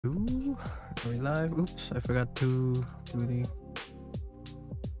Ooh, are we live? Oops, I forgot to do the...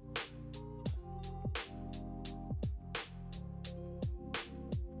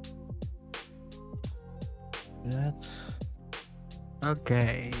 That's...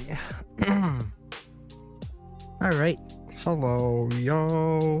 Okay. Alright. Hello,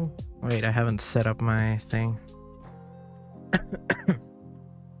 yo. Wait, I haven't set up my thing.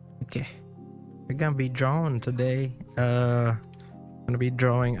 Okay. We're gonna be drawing today. Gonna be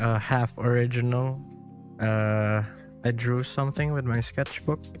drawing a half original. I drew something with my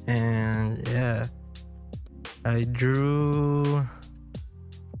sketchbook, and yeah, I drew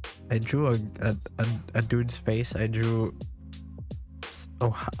a dude's face. I drew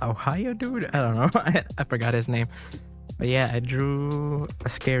Ohio dude. I don't know. I forgot his name. But yeah, I drew a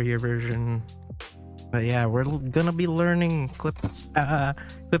scarier version. But yeah, we're gonna be learning Clip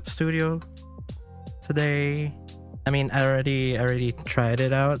Studio today. I mean, I already tried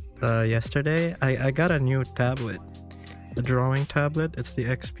it out yesterday. I got a new tablet, a drawing tablet. It's the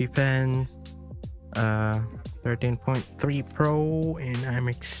XP Pen 13.3 Pro, and I'm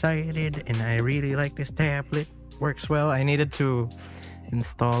excited, and I really like this tablet. Works well. I needed to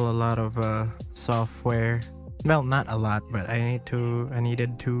install a lot of software. Well, not a lot, but I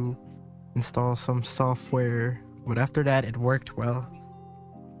needed to install some software. But after that, it worked well.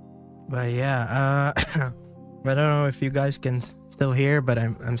 But yeah, I don't know if you guys can still hear, but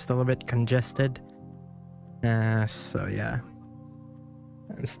I'm still a bit congested. So yeah,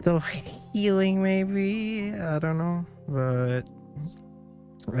 I'm still healing maybe, I don't know, but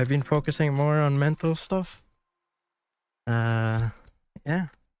I've been focusing more on mental stuff. Yeah,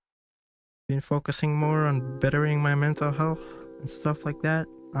 been focusing more on bettering my mental health and stuff like that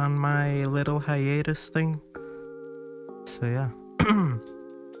on my little hiatus thing. So yeah.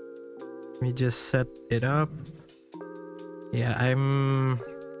 Let me just set it up. Yeah, I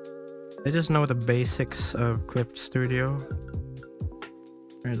just know the basics of Clip Studio.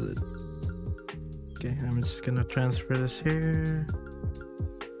 Where is it? Okay, I'm just gonna transfer this here.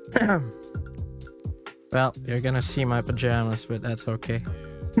 Well, you're gonna see my pajamas, but that's okay.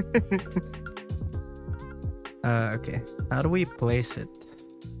 Okay, how do we place it?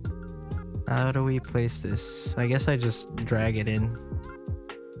 How do we place this? I guess I just drag it in.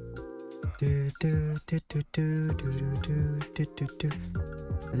 I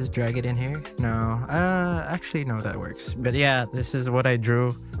just drag it in here? No. Actually, no, that works. But yeah, this is what I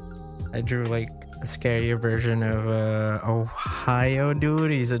drew. I drew like a scarier version of Ohio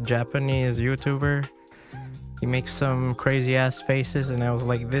dude. He's a Japanese YouTuber. He makes some crazy ass faces, and I was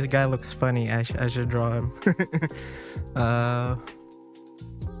like, this guy looks funny. I should draw him.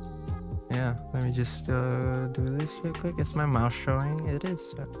 Yeah, let me just do this real quick. Is my mouse showing? It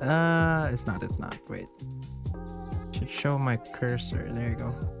is. It's not. Wait. Should show my cursor. There you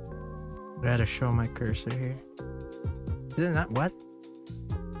go. Gotta show my cursor here. Is it not? What?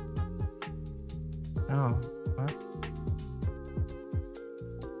 Oh, what?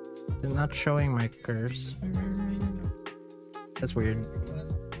 It's not showing my cursor. That's weird.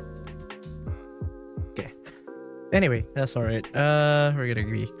 Okay. Anyway, that's alright. We're gonna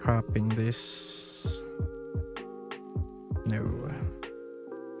be cropping this. No.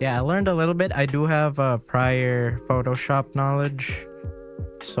 Yeah, I learned a little bit. I do have prior Photoshop knowledge,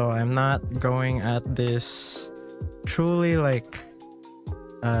 so I'm not going at this truly like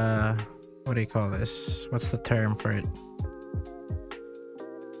what do you call this? What's the term for it?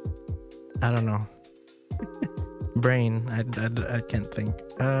 I don't know. Brain. I can't think.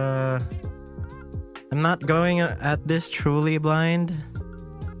 I'm not going at this truly blind,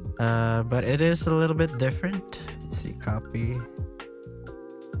 but it is a little bit different. Let's see, copy.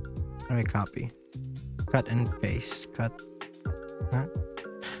 Let me copy. Cut and paste. Cut. Huh?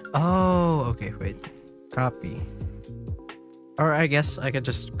 Oh, okay, wait. Copy. Or I guess I could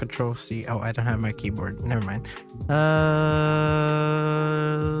just Control C. Oh, I don't have my keyboard. Never mind.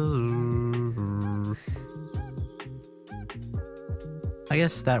 I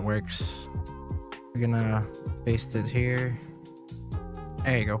guess that works. We're gonna paste it here.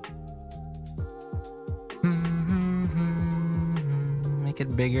 There you go. Make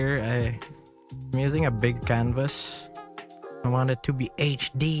it bigger. I'm using a big canvas. I want it to be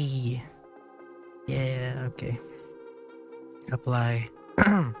HD. Yeah, okay. Apply.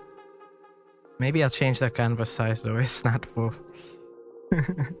 Maybe I'll change the canvas size though. It's not full.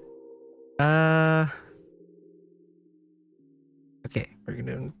 Okay, we're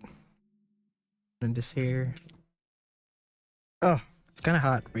gonna do this here. Oh, it's kind of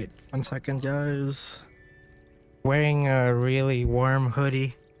hot. Wait, 1 second, guys. Wearing a really warm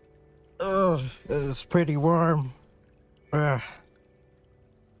hoodie. Oh, it's pretty warm. Ugh.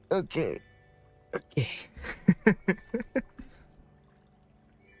 Okay. Okay.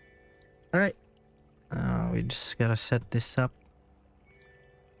 All right. We just gotta set this up.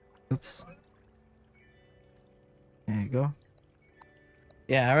 Oops. There you go.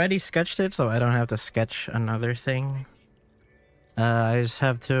 Yeah, I already sketched it, so I don't have to sketch another thing. I just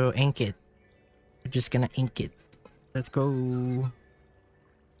have to ink it. We're just gonna ink it. Let's go.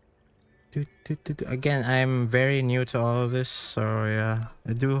 Again, I'm very new to all of this, so yeah,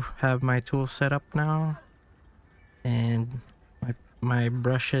 I do have my tool set up now, and my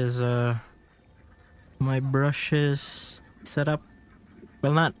brushes set up.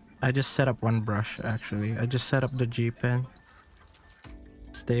 Well, not. I just set up one brush actually. I just set up the G pen,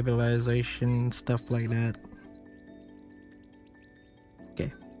 stabilization, stuff like that.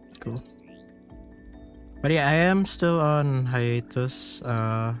 Okay, cool. But yeah, I am still on hiatus.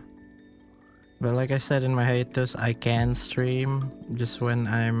 But like I said in my hiatus, I can stream just when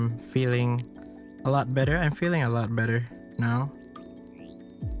I'm feeling a lot better. I'm feeling a lot better now.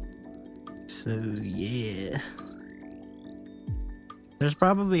 So yeah. There's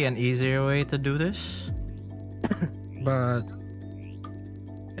probably an easier way to do this. But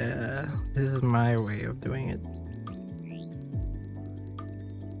this is my way of doing it.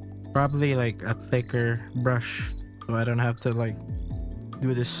 Probably like a thicker brush, so I don't have to like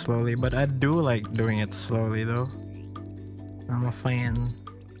do this slowly, but I do like doing it slowly though. I'm a fan.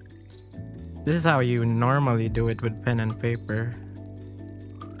 This is how you normally do it with pen and paper.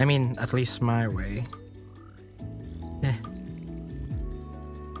 I mean, at least my way.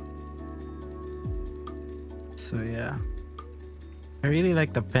 So yeah, I really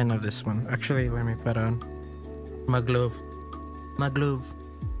like the pen of this one. Actually, let me put on my glove.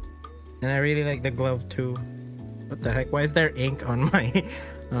 And I really like the glove too. What the heck? Why is there ink on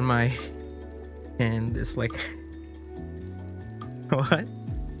my hand? It's like what?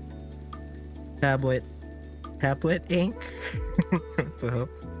 Tablet ink? What the hell?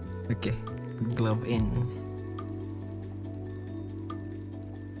 Okay, glove in.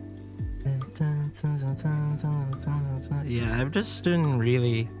 Yeah, I've just been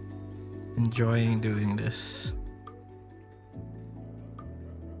really enjoying doing this.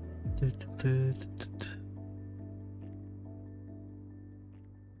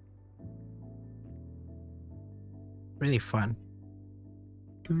 Really fun.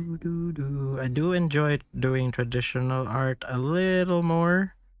 I do enjoy doing traditional art a little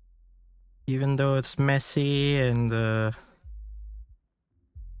more, even though it's messy and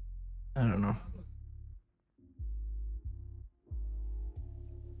I don't know.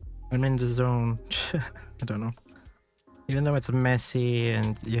 I'm in the zone. I don't know. Even though it's messy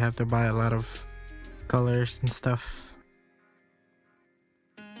and you have to buy a lot of colors and stuff.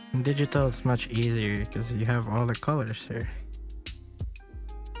 In digital, it's much easier because you have all the colors here.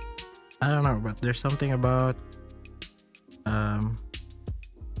 I don't know, but there's something about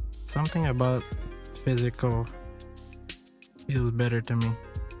physical feels better to me.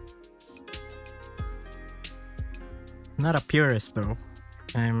 I'm not a purist though.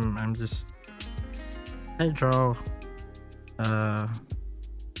 I'm just I draw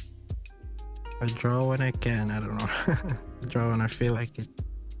when I can. I don't know. I draw when I feel like it.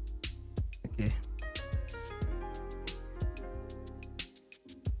 Okay.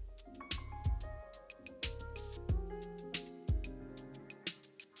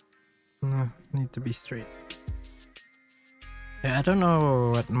 No, need to be straight. Yeah, I don't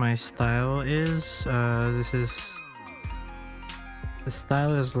know what my style is. The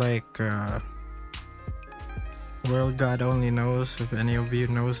style is like World God Only Knows, if any of you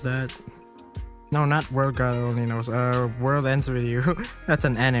knows that. No, not World God Only Knows. World Ends With You. That's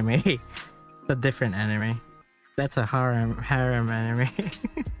an anime. It's a different anime. That's a harem anime.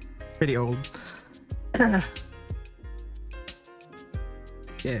 Pretty old.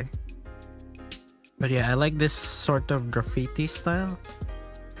 Yeah. But yeah, I like this sort of graffiti style.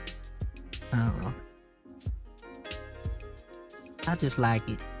 I don't know. I just like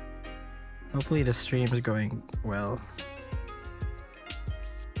it. Hopefully the stream is going well.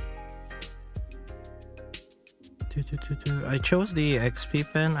 I chose the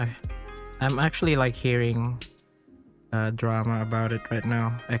XP pen. I'm actually like hearing drama about it right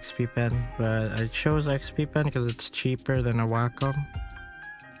now, XP pen, but I chose XP pen because it's cheaper than a Wacom.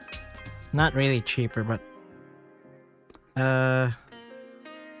 Not really cheaper, but I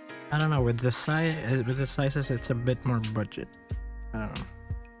don't know, with the sizes it's a bit more budget. I don't know.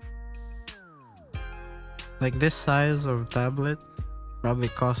 Like this size of tablet probably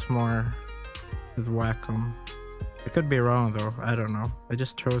costs more with Wacom. I could be wrong though, I don't know. I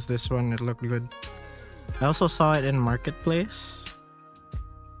just chose this one, it looked good. I also saw it in Marketplace.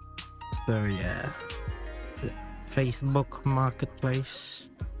 So yeah, Facebook Marketplace.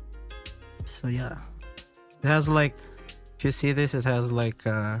 So yeah, it has like, if you see this, it has like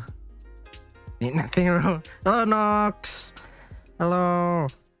ain't nothing wrong. Hello Nox. Hello.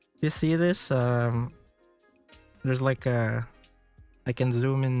 You see this? There's like a, I can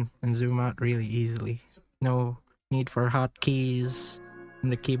zoom in and zoom out really easily. No need for hotkeys in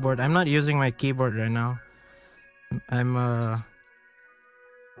the keyboard. I'm not using my keyboard right now. I'm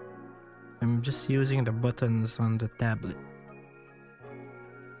just using the buttons on the tablet.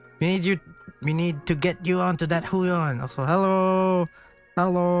 We need to get you onto that Huyon. Also, hello.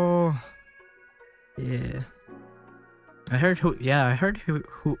 Hello. Yeah. I heard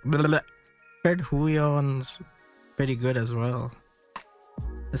Huyon's pretty good as well.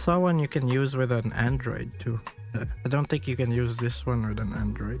 I saw one you can use with an Android too. I don't think you can use this one with an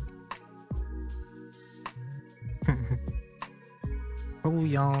Android.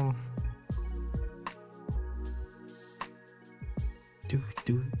 Huyon.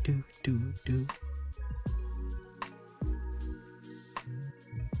 Do.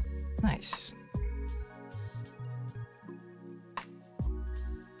 Nice.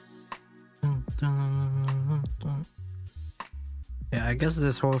 Yeah, I guess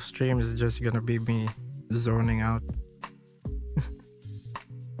this whole stream is just gonna be me zoning out.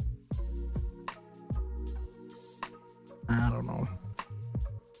 I don't know.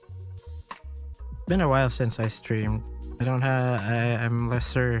 Been a while since I streamed. I'm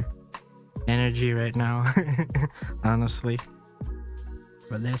lesser energy right now, honestly.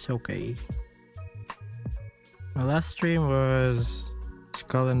 But that's okay. My last stream was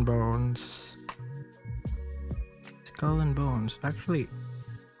Skull and Bones. Skull and Bones. Actually,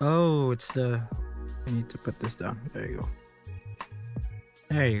 oh, it's the... I need to put this down. There you go.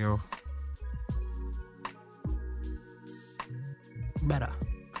 There you go. Better.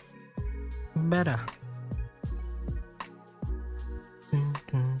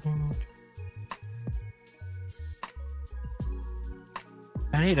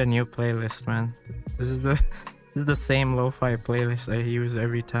 I need a new playlist, man. This is the same lo-fi playlist I use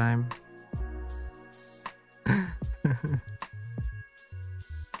every time.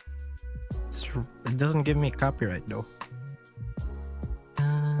 It doesn't give me copyright though.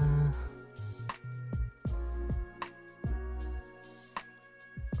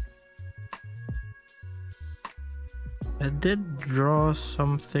 I did draw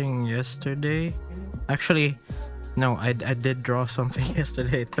something yesterday. Actually, no, I did draw something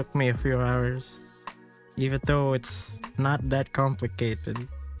yesterday. It took me a few hours. Even though it's not that complicated.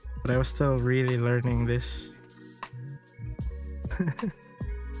 But I was still really learning this.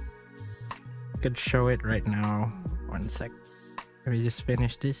 Could show it right now. 1 sec. Let me just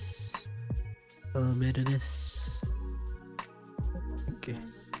finish this. A little bit of this. Okay.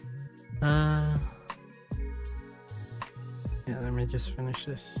 Yeah, let me just finish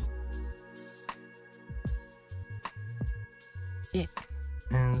this. Yeah.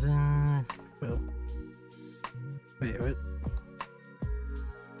 And then, well, wait, what?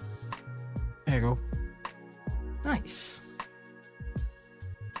 There you go. Nice.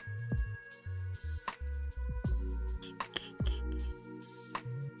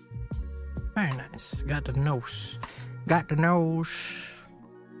 Very nice. Got the nose.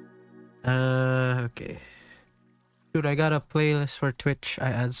 Okay. Dude, I got a playlist for Twitch.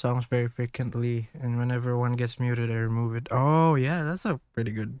 I add songs very frequently, and whenever one gets muted, I remove it. Oh, yeah, that's a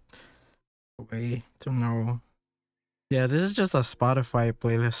pretty good way to know. Yeah, this is just a Spotify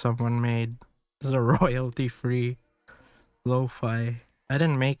playlist someone made. This is a royalty-free lo-fi. I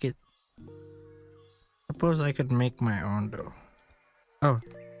didn't make it. Suppose I could make my own, though. Oh.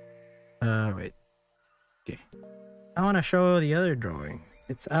 Wait. Okay. I want to show the other drawing.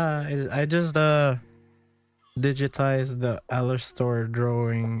 I just, digitized the Alastor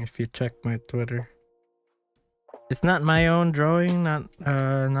drawing. If you check my Twitter, it's not my own drawing, not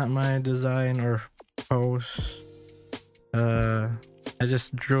my design or pose. I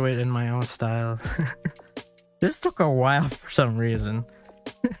just drew it in my own style. This took a while for some reason.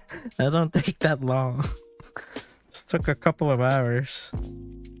 I don't take that long. This took a couple of hours.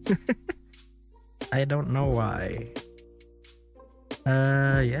 I don't know why.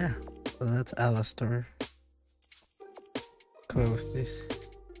 Yeah, so that's Alastor. Close this.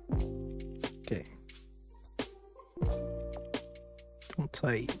 Okay. Don't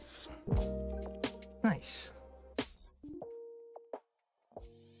type. Nice.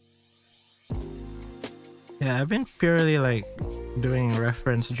 Yeah, I've been purely like doing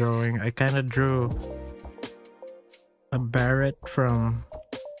reference drawing. I kind of drew a Barret from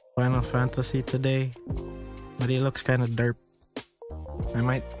Final Fantasy today, but he looks kind of derp. I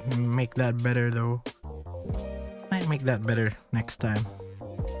might make that better though. Might make that better next time.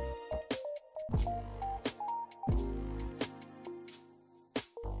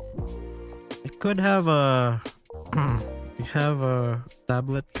 It could have a you have a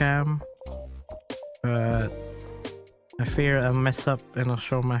tablet cam, but I fear I'll mess up and I'll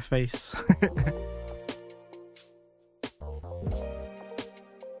show my face.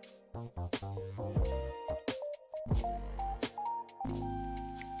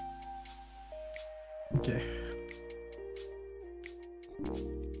 Okay.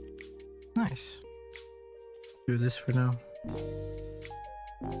 Nice. Do this for now.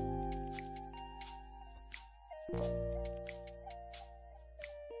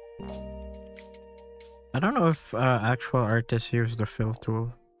 I don't know if actual artists use the fill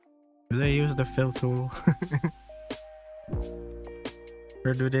tool. Do they use the fill tool?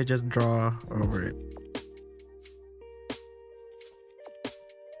 Or do they just draw over it?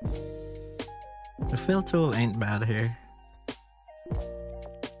 The fill tool ain't bad here.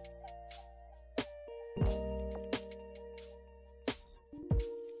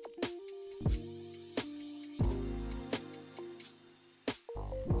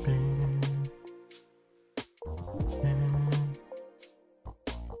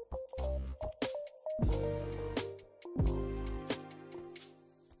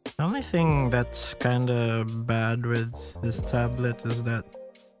 The only thing that's kinda bad with this tablet is that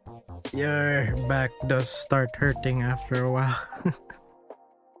your back does start hurting after a while.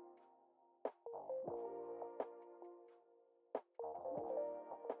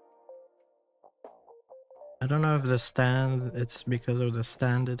 I don't know if the stand, it's because of the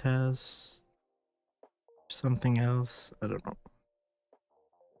stand it has. Something else, I don't know.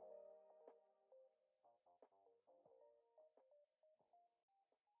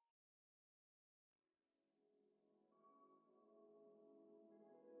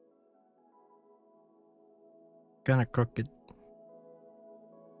 Kinda crooked.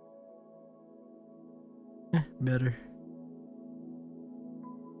 Better.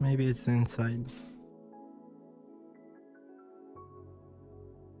 Maybe it's inside.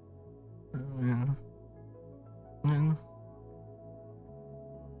 Yeah. Yeah.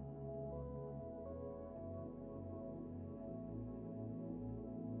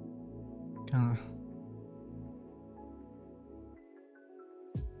 Kinda.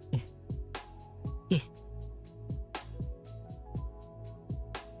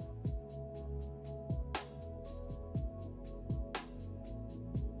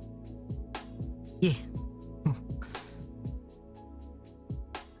 Yeah.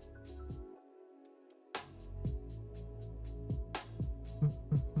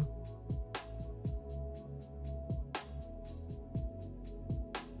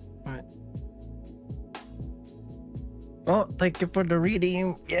 Alright. Oh, thank you for the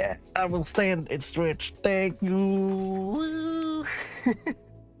reading. Yeah, I will stand and stretch. Thank you. Woo.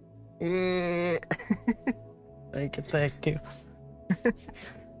 Yeah. Thank you, thank you.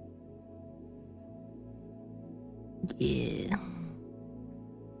 Yeah.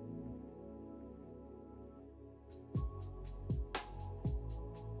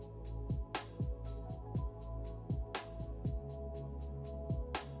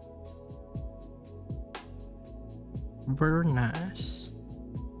 Very nice.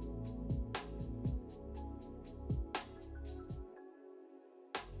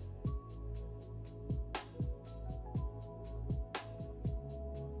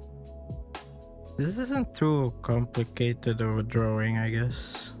 This isn't too complicated of a drawing, I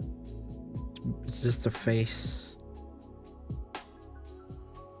guess. It's just a face.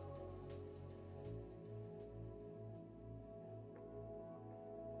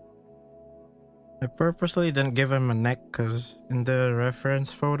 I purposely didn't give him a neck because in the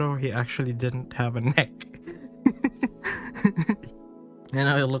reference photo, he actually didn't have a neck. I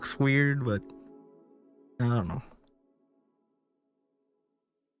know it looks weird, but I don't know.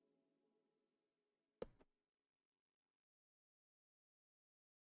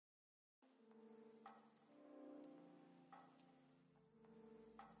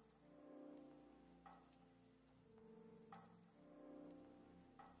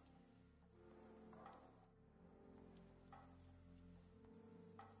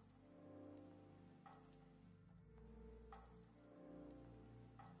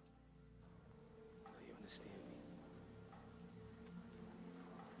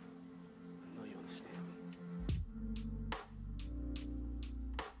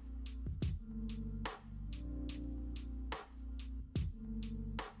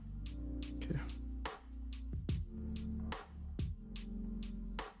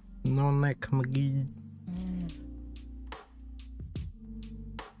 No neck, McGee.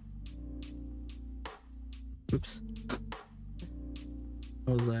 Oops.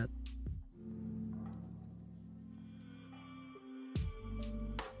 What was that?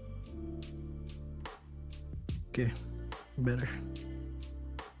 Okay, better.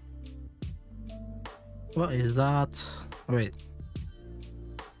 What is that? Wait.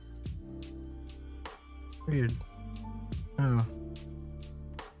 Weird. Oh.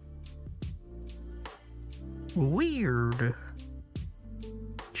 Weird.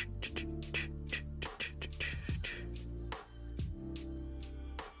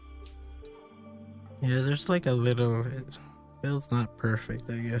 Yeah, there's like a little, it feels not perfect,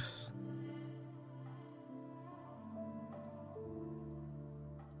 I guess.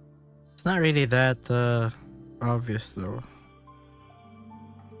 It's not really that obvious though.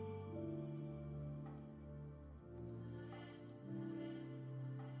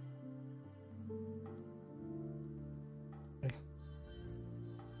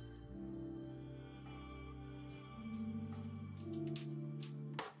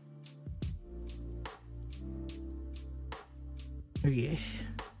 Okay.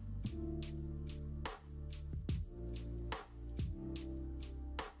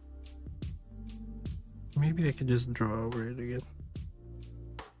 Maybe I could just draw over it again.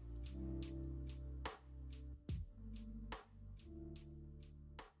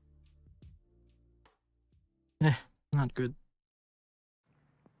 Not good.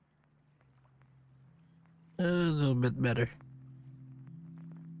 A little bit better.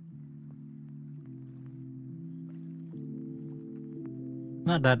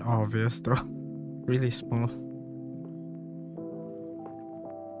 Not that obvious though. Really small. A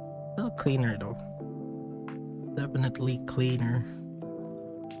little cleaner though. Definitely cleaner.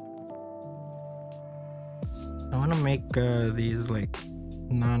 I want to make these like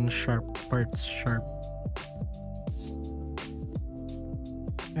non-sharp parts sharp.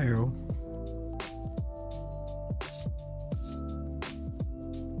 There you go.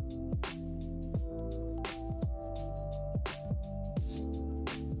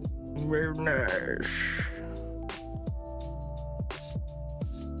 Very nice.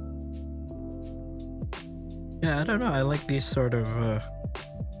 Yeah, I don't know. I like these sort of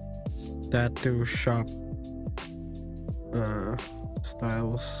tattoo shop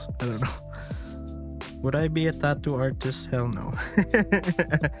styles. I don't know. Would I be a tattoo artist? Hell no.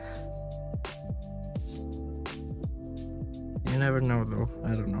 You never know though.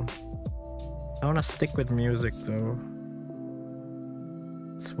 I don't know. I want to stick with music though.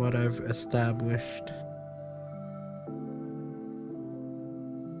 It's what I've established.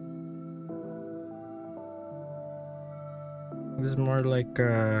 This is more like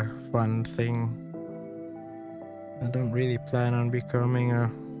a fun thing. I don't really plan on becoming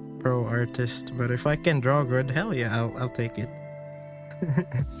a pro artist, but if I can draw good, hell yeah, I'll take it.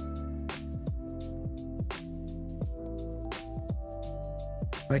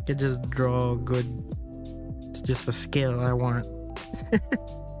 If I could just draw good, it's just a skill I want.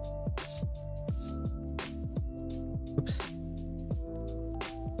 Oops.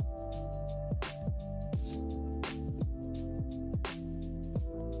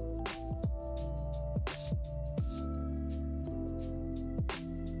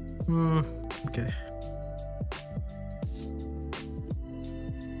 Okay.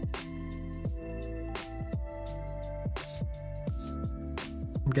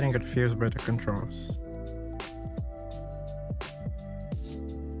 I'm getting confused by the controls.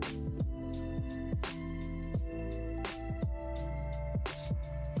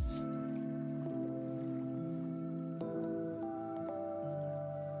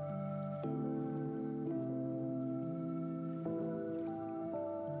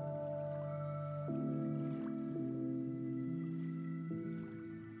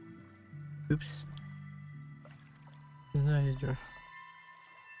 Oops. Sennheiser.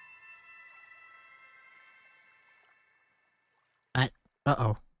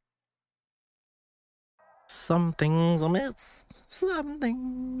 Uh-oh. Something's amiss.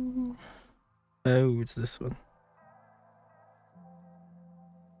 Something. Oh, it's this one.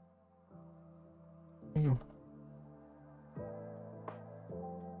 Oh.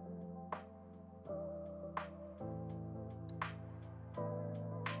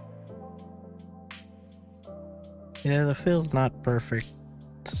 Yeah, the fill's not perfect.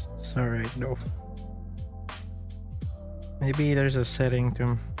 It's alright though. Maybe there's a setting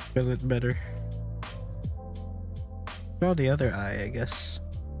to fill it better. Draw the other eye, I guess.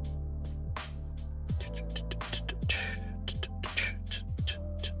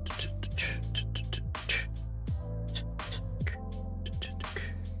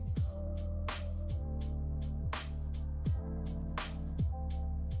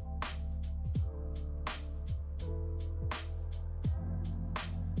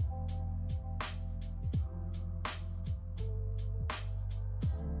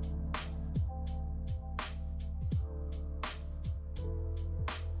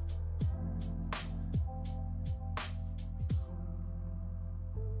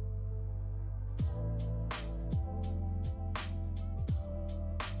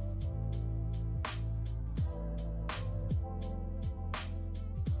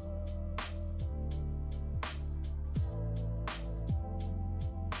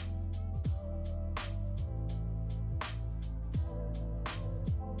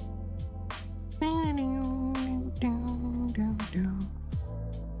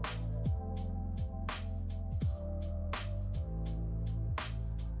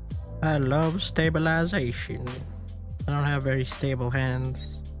 I love stabilization. I don't have very stable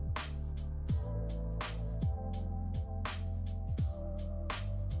hands.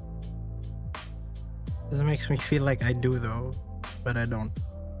 This makes me feel like I do though, but I don't.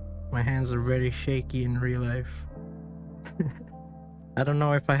 My hands are very shaky in real life. I don't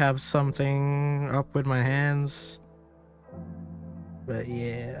know if I have something up with my hands, but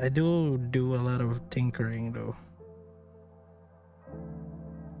yeah, I do a lot of tinkering though.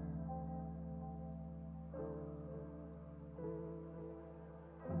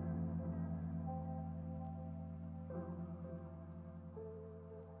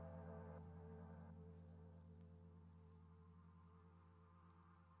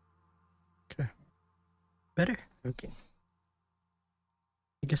 Okay. Better? Okay.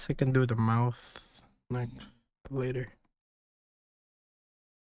 I guess I can do the mouth like later.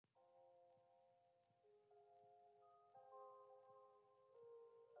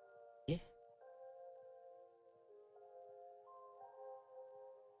 Yeah.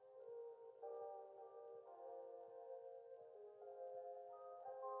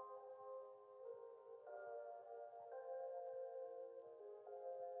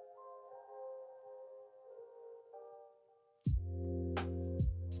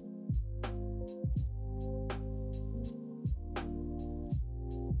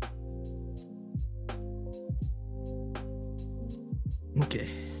 Okay.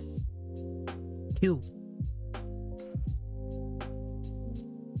 Q.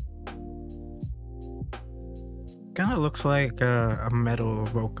 Kind of looks like a metal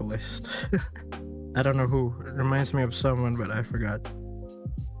vocalist. I don't know who. It reminds me of someone, but I forgot.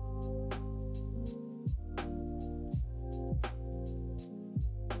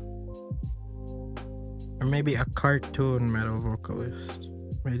 Or maybe a cartoon metal vocalist.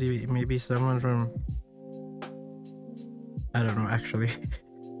 Maybe someone from... I don't know, actually.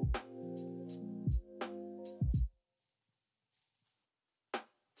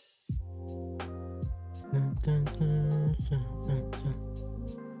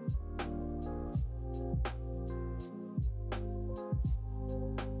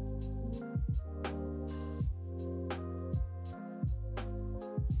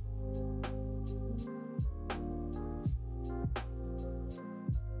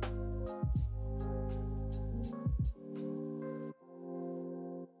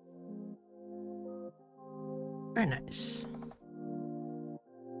 Very nice.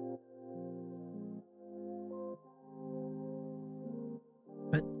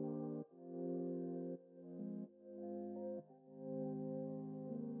 But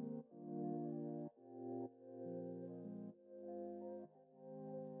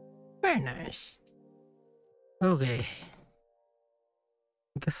very nice. Okay.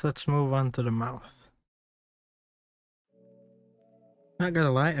 I guess let's move on to the mouth. Not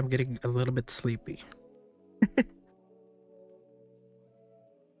gonna lie, I'm getting a little bit sleepy.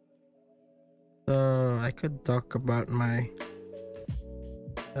 So I could talk about my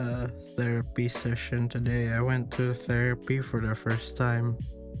therapy session today. I went to therapy for the first time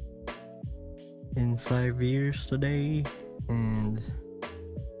in 5 years today, and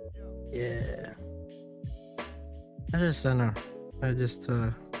yeah, I don't know. I just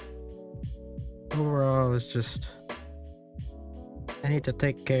overall it's just I need to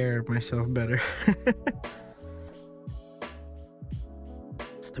take care of myself better.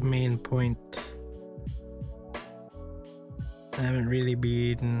 It's the main point. I haven't really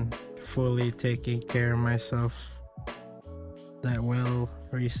been fully taking care of myself that well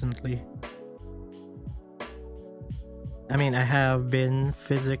recently. I mean, I have been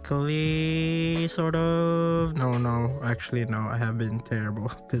physically sort of... No, actually no, I have been terrible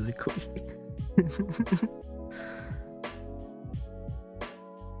physically.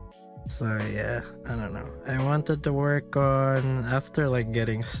 So yeah, I don't know. I wanted to work on, after like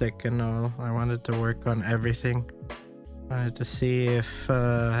getting sick and all, I wanted to work on everything. I wanted to see if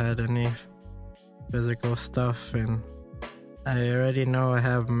I had any physical stuff, and I already know I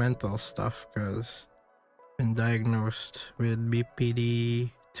have mental stuff because I've been diagnosed with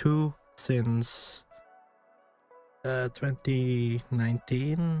BPD-2 since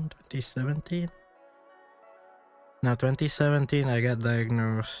 2017. Now 2017 I got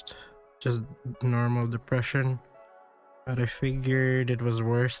diagnosed, just normal depression, but I figured it was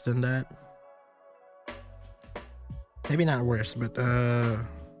worse than that. Maybe not worse, but I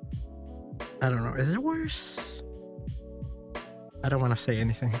don't know. Is it worse? I don't want to say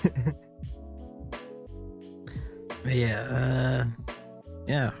anything. But yeah,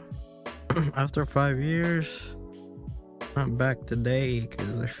 after 5 years, I'm back today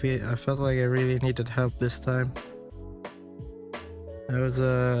because I felt like I really needed help this time.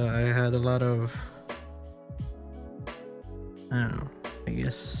 I had a lot of, I don't know, I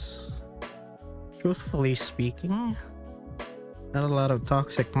guess, truthfully speaking, had a lot of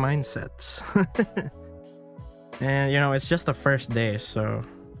toxic mindsets. And you know, it's just the first day, so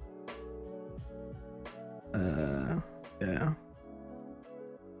yeah,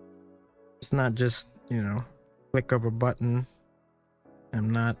 it's not just, you know, click of a button. I'm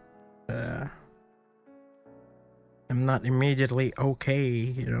not immediately okay,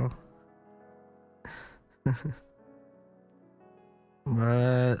 you know.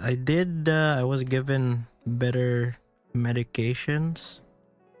 But I was given better medications.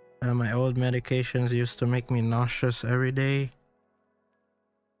 My old medications used to make me nauseous every day.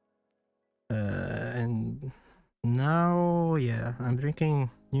 And now, yeah, I'm drinking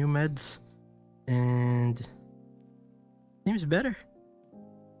new meds and seems better.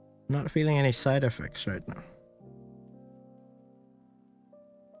 Not feeling any side effects right now.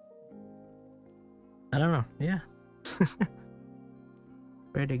 I don't know, yeah.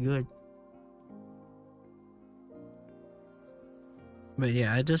 Pretty good. But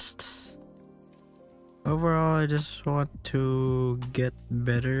yeah, overall, I just want to get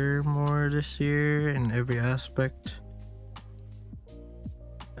better more this year in every aspect.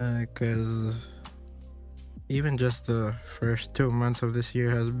 Because even just the first 2 months of this year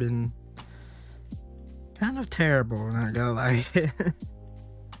has been kind of terrible, not gonna lie.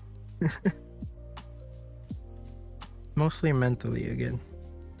 Mostly mentally again.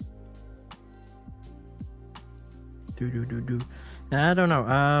 I don't know.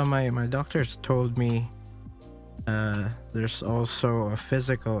 My doctors told me there's also a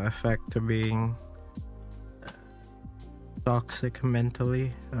physical effect to being toxic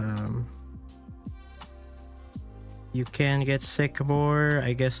mentally. You can get sick more.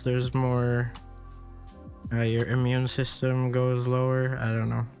 I guess there's more. Your immune system goes lower. I don't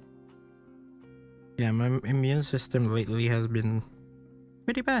know. Yeah, my immune system lately has been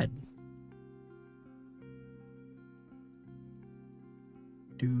pretty bad.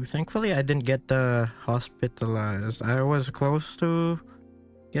 Thankfully, I didn't get hospitalized. I was close to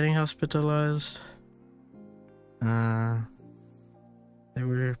getting hospitalized.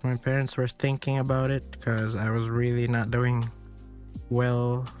 My parents were thinking about it because I was really not doing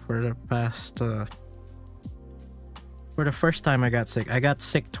well for the past. For the first time I got sick. I got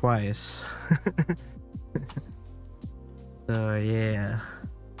sick twice. So yeah.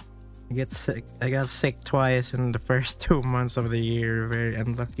 I got sick twice in the first 2 months of the year. Very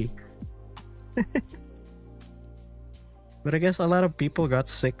unlucky. But I guess a lot of people got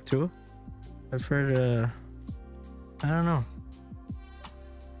sick too. I've heard, I don't know.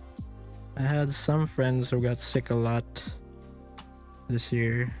 I had some friends who got sick a lot this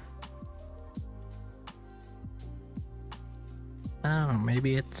year. I don't know,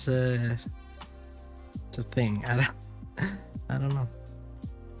 maybe it's a thing. I don't know.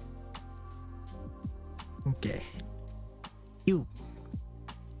 Okay. Cute.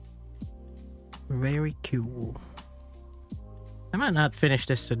 Very cool. I might not finish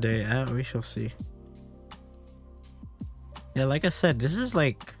this today. We shall see. Yeah, like I said, this is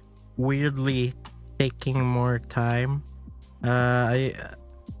like weirdly taking more time. I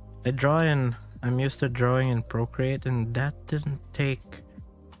draw in. I'm used to drawing in Procreate, and that doesn't take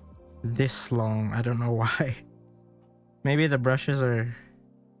this long. I don't know why. Maybe the brushes are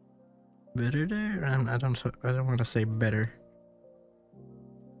better there. I don't want to say better.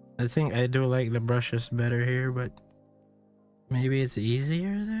 I think I do like the brushes better here, but maybe it's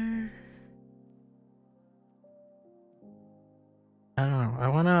easier there. I don't know.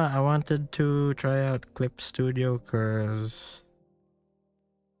 I wanted to try out Clip Studio because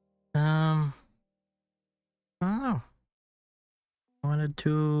I don't know. I wanted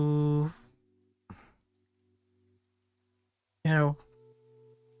to, you know,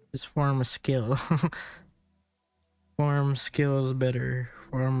 just form a skill. Form skills better.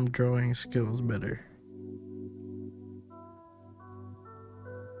 Form drawing skills better.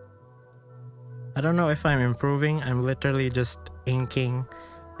 I don't know if I'm improving. I'm literally just inking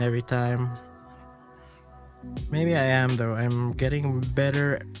every time. Maybe I am though. I'm getting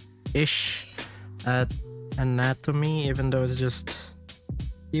better-ish at anatomy, even though it's just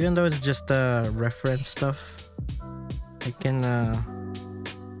reference stuff. I can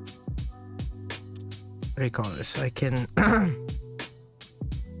what do you call this? I can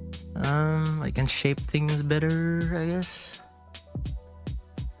I can shape things better, I guess.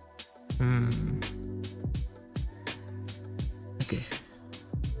 Okay.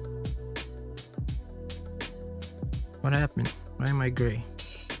 What happened? Why am I gray?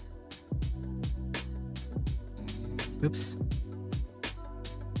 Oops.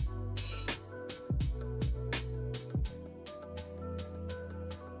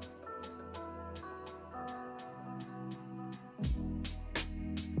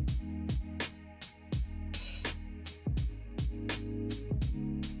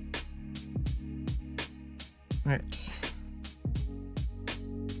 Right.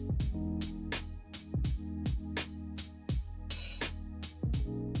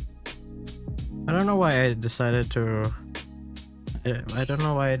 I don't know why I decided to. I don't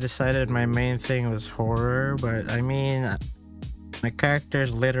know why I decided my main thing was horror, but I mean, my character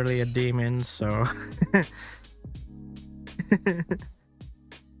is literally a demon, so.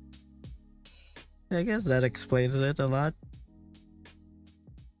 I guess that explains it a lot.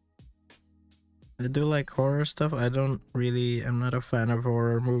 I do like horror stuff. I'm not a fan of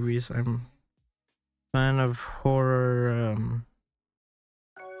horror movies. I'm a fan of horror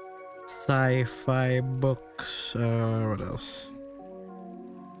sci-fi books. What else?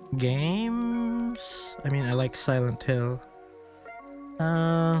 Games? I mean, I like Silent Hill.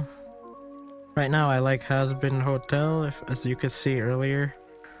 Right now I like 𝙎𝙊𝘾𝙄𝘼, as you could see earlier.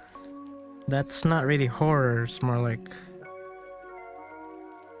 That's not really horror, it's more like...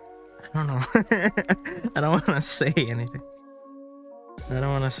 I don't know. I don't want to say anything. I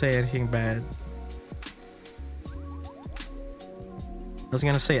don't want to say anything bad. I was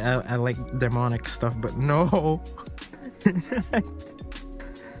gonna say I like demonic stuff, but no.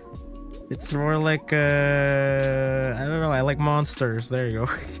 It's more like I don't know, I like monsters. There you go.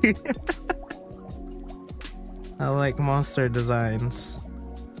 I like monster designs.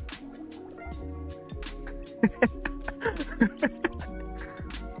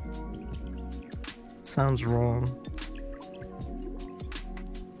 Sounds wrong.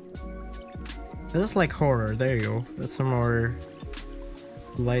 I just like horror. There you go. That's a more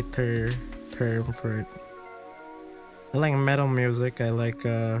lighter term for it. I like metal music. I like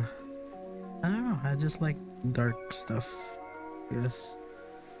I don't know, I just like dark stuff. Yes.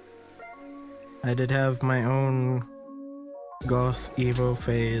 I did have my own goth emo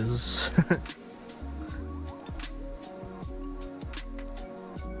phase.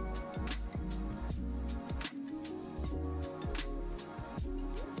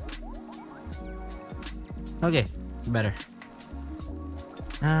 Okay, better.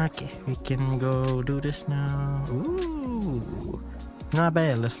 Okay, we can go do this now. Ooh, not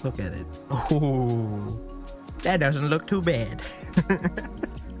bad. Let's look at it. Ooh, that doesn't look too bad.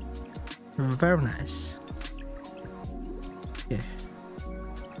 Very nice. Yeah.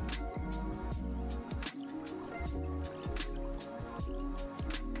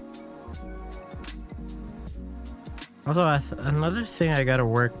 Also, another thing I gotta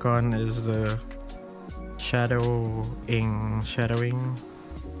work on is the shadowing, shading.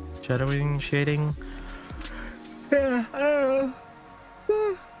 Yeah,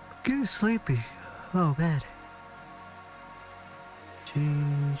 getting sleepy. Oh, bad.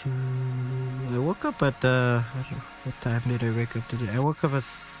 I woke up at what time did I wake up today? I woke up at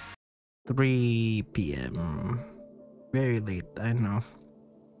 3 p.m. Very late, I know.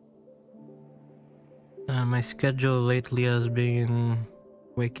 My schedule lately has been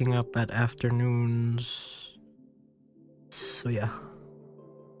waking up at afternoons. So yeah.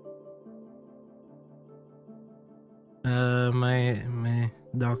 My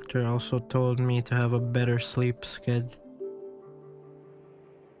doctor also told me to have a better sleep schedule.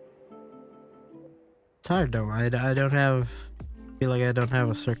 It's hard though. I don't have... feel like I don't have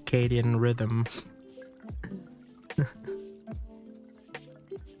a circadian rhythm.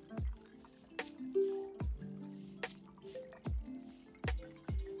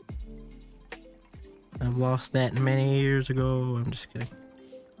 I've lost that many years ago. I'm just kidding.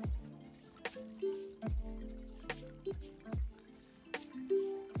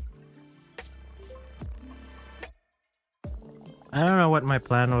 I don't know what my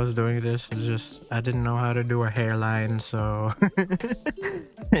plan was doing this. It's just I didn't know how to do a hairline, so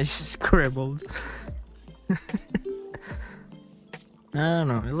I just scribbled. I don't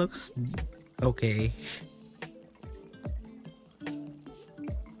know. It looks okay.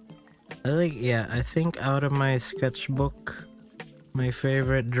 I think out of my sketchbook, my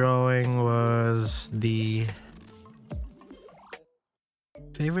favorite drawing was the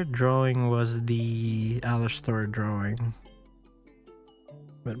Alistair drawing.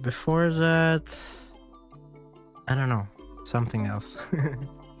 But before that, I don't know, something else.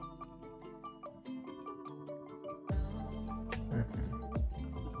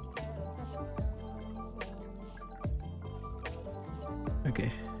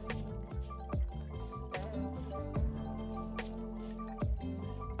 Okay.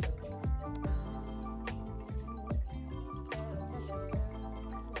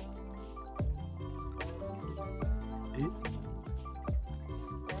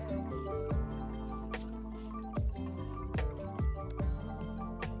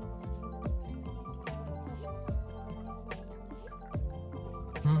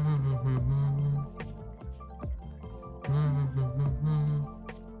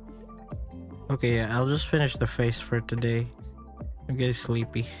 Okay, yeah, I'll just finish the face for today. I'm getting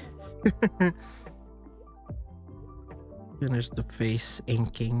sleepy. Finish the face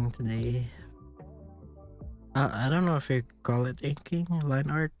inking today. I don't know if you call it inking,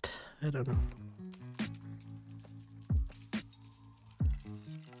 line art. I don't know.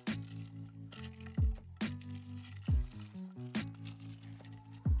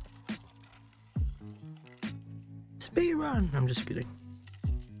 Speed run! I'm just kidding.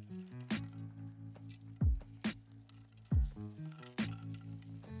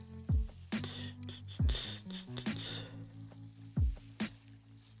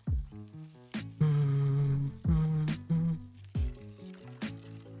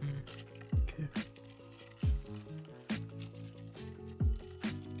 Okay.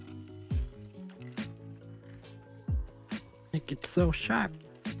 Make it so sharp.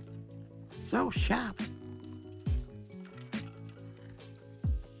 So sharp.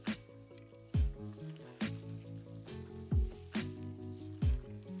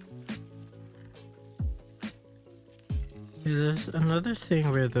 There's another thing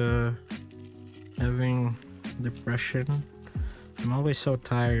with having depression. I'm always so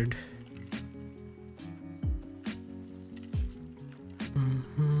tired.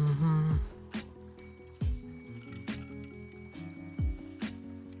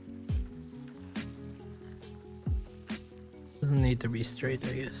 Doesn't need to be straight,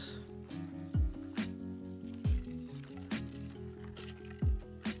 I guess.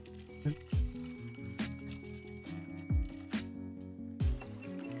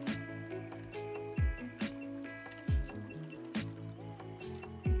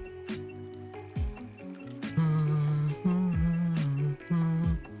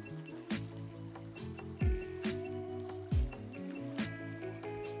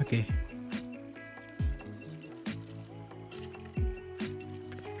 Okay.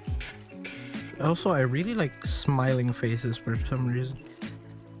 Also, I really like smiling faces for some reason.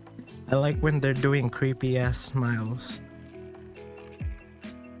 I like when they're doing creepy ass smiles.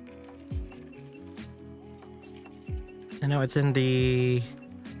 I know it's in the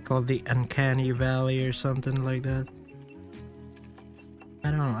called the uncanny valley or something like that.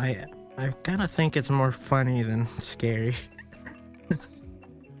 I don't know, I kind of think it's more funny than scary.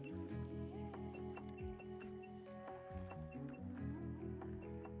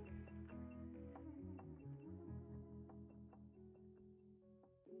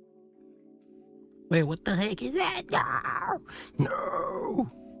 Wait, what the heck is that?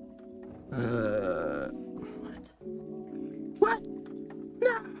 No! What? What?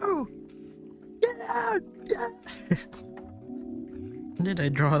 No! Get out! When did I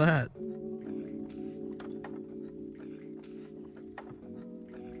draw that?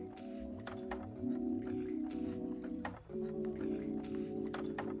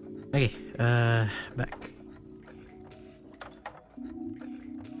 Okay, back.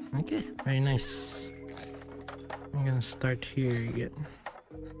 Okay, very nice. I'm gonna start here again.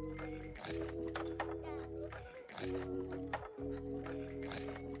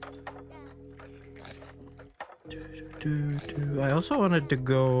 I also wanted to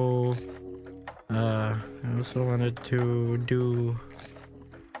go. I also wanted to do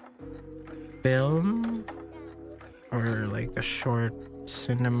film or like a short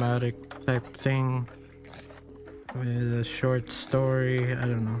cinematic type thing with a short story. I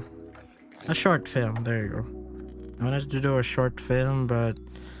don't know. A short film, there you go. I wanted to do a short film, but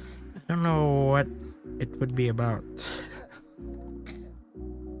I don't know what it would be about.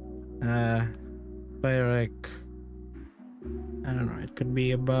 But like, I don't know, it could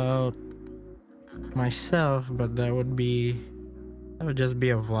be about myself, but that would just be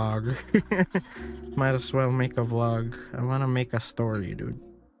a vlog. Might as well make a vlog. I want to make a story, dude.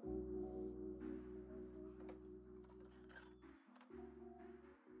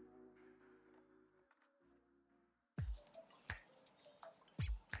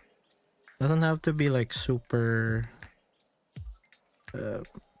 Doesn't have to be like super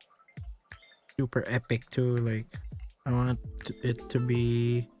super epic too. Like, I want it to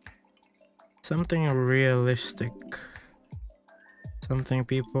be something realistic, something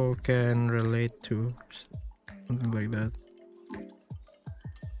people can relate to, something like that.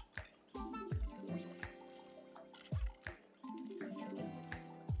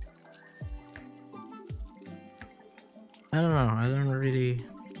 I don't know,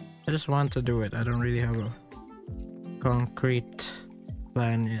 I just want to do it. I don't really have a concrete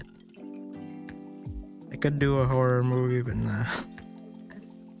plan yet. I could do a horror movie, but nah.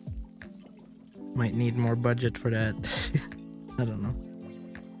 Might need more budget for that. I don't know.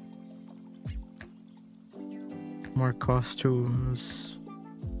 More costumes.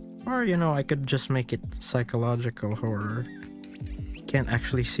 Or, you know, I could just make it psychological horror. Can't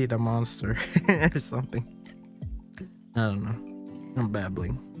actually see the monster or something. I don't know. I'm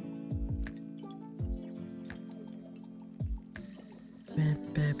babbling.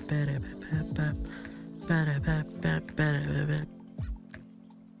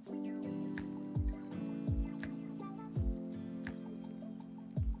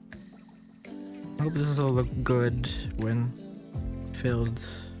 I hope this will look good when filled.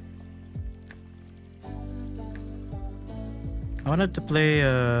 I wanted to play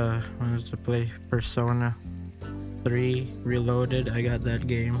Persona 3 Reloaded. I got that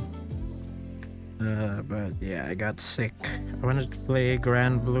game. But yeah, I got sick. I wanted to play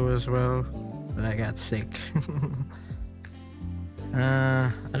Grand Blue as well, but I got sick.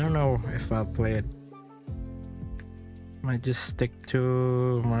 I don't know if I'll play it. Might just stick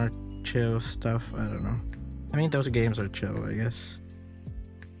to more chill stuff. I don't know. I mean, those games are chill, I guess.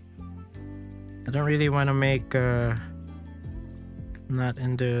 I don't really want to make not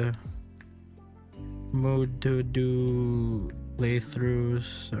in the mood to do playthroughs,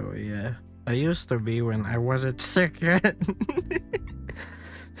 so yeah. I used to be when I wasn't sick yet.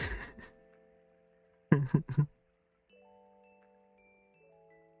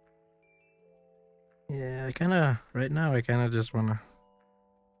 Yeah, right now I kinda just wanna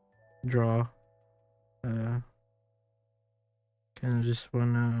draw. Kinda just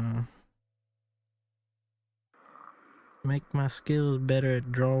wanna make my skills better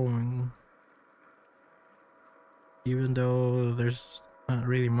at drawing. Even though there's not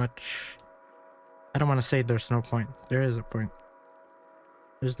really much. I don't want to say there's no point. There is a point.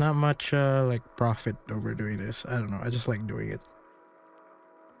 There's not much like profit over doing this. I don't know. I just like doing it.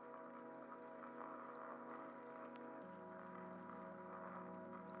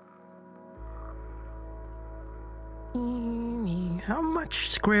 How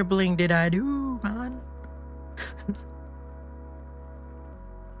much scribbling did I do, man?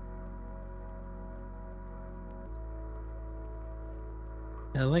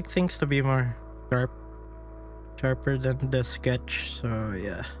 I like things to be more sharper than the sketch, so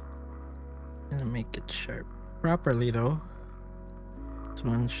yeah. Gonna make it sharp properly though. This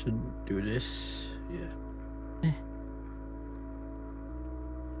one should do this, yeah.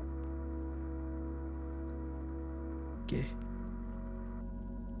 Okay.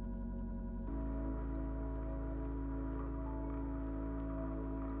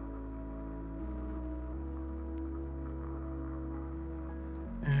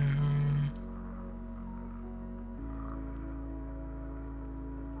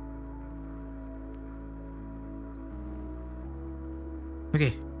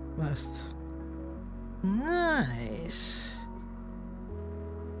 Okay, last. Nice.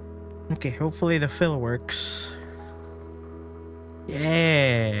 Okay, hopefully the fill works.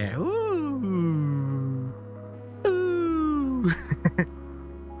 Yeah. Ooh. Ooh.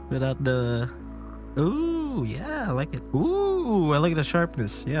 Without the. Ooh, yeah, I like it. Ooh, I like the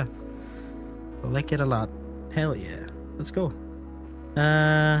sharpness. Yeah, I like it a lot. Hell yeah. Let's go.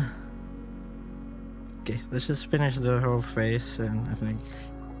 Okay, let's just finish the whole face, and I think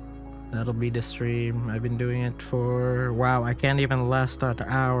that'll be the stream. I've been doing it for wow. I can't even last an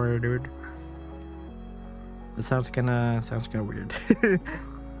hour, dude. That sounds kinda weird.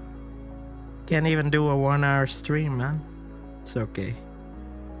 Can't even do a 1 hour stream, man. It's okay.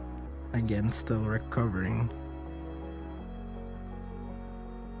 Again, still recovering.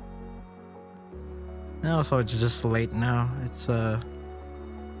 And also, it's just late now. It's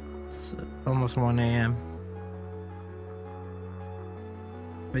almost 1 a.m.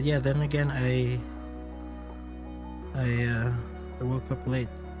 But yeah, then again, I woke up late,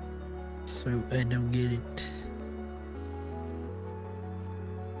 so I don't get it.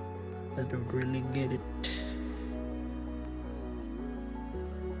 I don't really get it.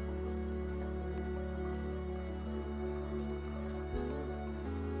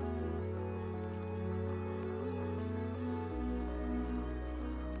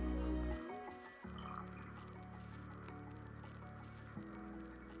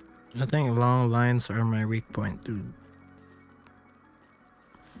 I think long lines are my weak point, dude.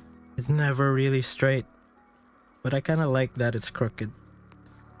 It's never really straight, but I kind of like that it's crooked.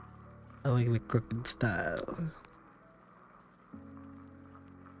 I like the crooked style.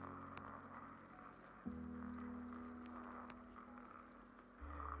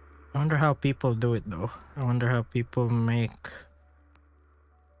 I wonder how people do it though. I wonder how people make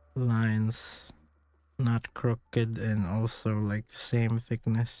lines not crooked and also like same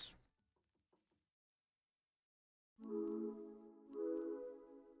thickness.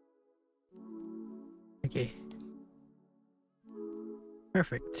 Okay.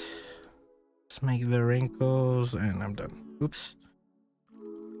 Perfect. Let's make the wrinkles and I'm done. Oops.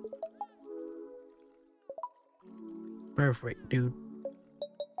 Perfect, dude.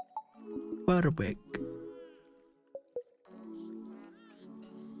 Perfect.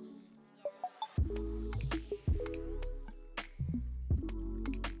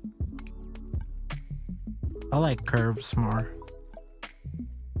 I like curves more.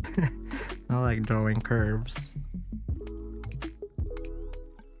 I like drawing curves.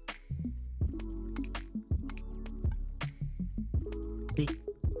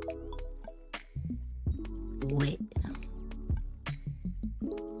 Wait.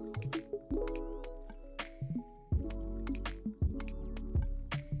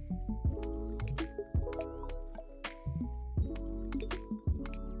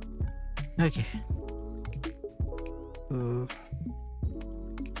 Okay.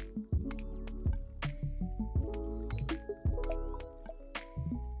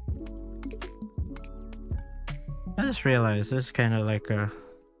 I just realized this is kind of like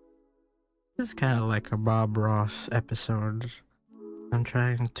a Bob Ross episode. I'm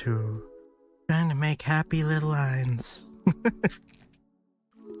trying to make happy little lines.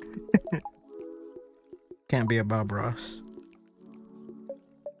 Can't be a Bob Ross.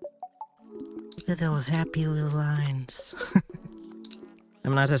 Look at those happy little lines.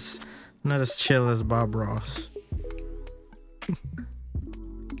 I'm not as chill as Bob Ross.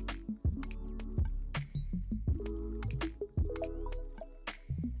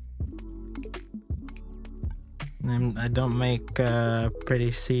 I don't make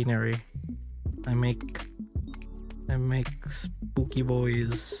pretty scenery. I make spooky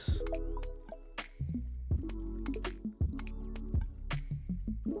boys.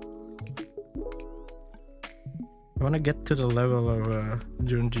 I want to get to the level of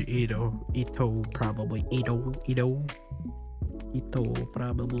Junji Ito probably. Ito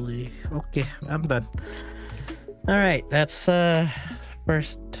probably. Okay, I'm done. All right, that's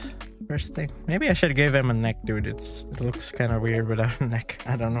first thing. Maybe I should give him a neck, dude. It looks kind of weird without a neck.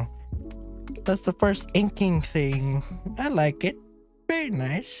 I don't know. That's the first inking thing. I like it. Very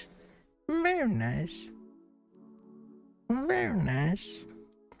nice. Very nice. Very nice.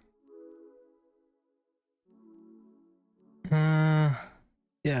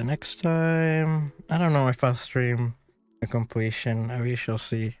 Yeah, next time, I don't know if I'll stream a completion. We shall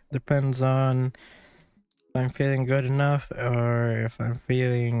see. Depends on if I'm feeling good enough or if I'm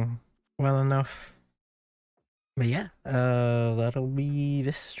feeling well enough. But yeah, that'll be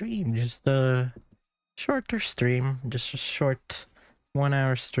this stream. Just a shorter stream. Just a short 1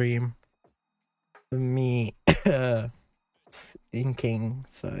 hour stream of me inking.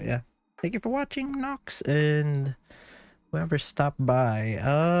 So yeah, thank you for watching, Nox, and whoever stopped by.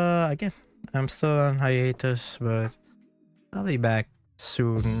 Again, I'm still on hiatus, but I'll be back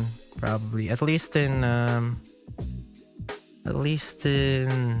soon, probably. At least in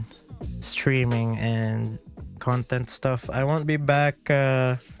streaming and content stuff. I won't be back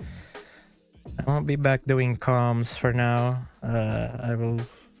doing comms for now. I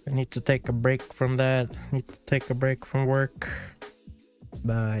need to take a break from that. Need to take a break from work.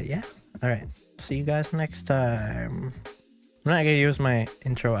 But yeah, alright. See you guys next time. I'm not gonna use my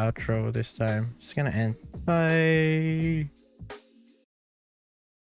intro outro this time. It's gonna end. Bye.